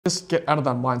Just get out of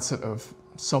that mindset of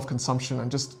self-consumption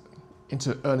and just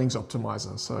into earnings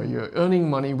optimizer. So you're earning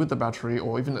money with the battery,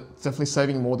 or even definitely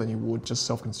saving more than you would just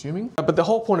self-consuming. But the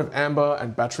whole point of Amber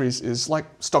and batteries is like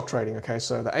stock trading, okay?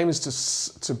 So the aim is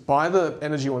to buy the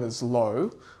energy when it's low,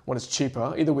 when it's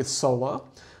cheaper, either with solar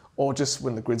or just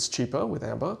when the grid's cheaper with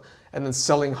Amber, and then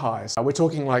selling highs. We're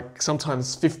talking like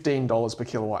sometimes $15 per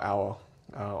kilowatt hour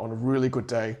on a really good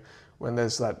day when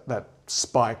there's that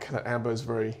spike that Amber is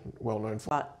very well known for.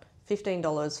 But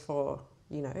 $15 for,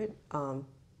 you know,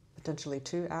 potentially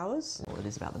 2 hours. Well, it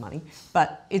is about the money,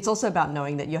 but it's also about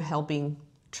knowing that you're helping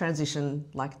transition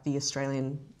like the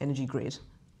Australian energy grid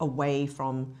away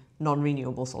from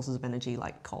non-renewable sources of energy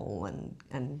like coal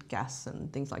and gas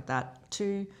and things like that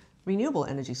to renewable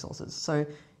energy sources. So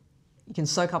you can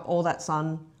soak up all that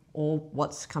sun or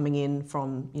what's coming in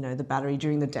from, you know, the battery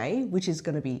during the day, which is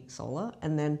going to be solar,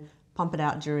 and then pump it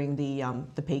out during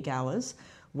the peak hours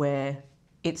where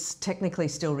it's technically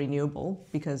still renewable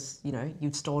because, you know,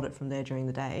 you've stored it from there during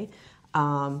the day,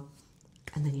 and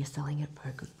then you're selling it for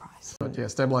a good price. But yeah,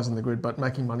 stabilising the grid, but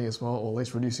making money as well, or at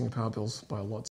least reducing power bills by a lot.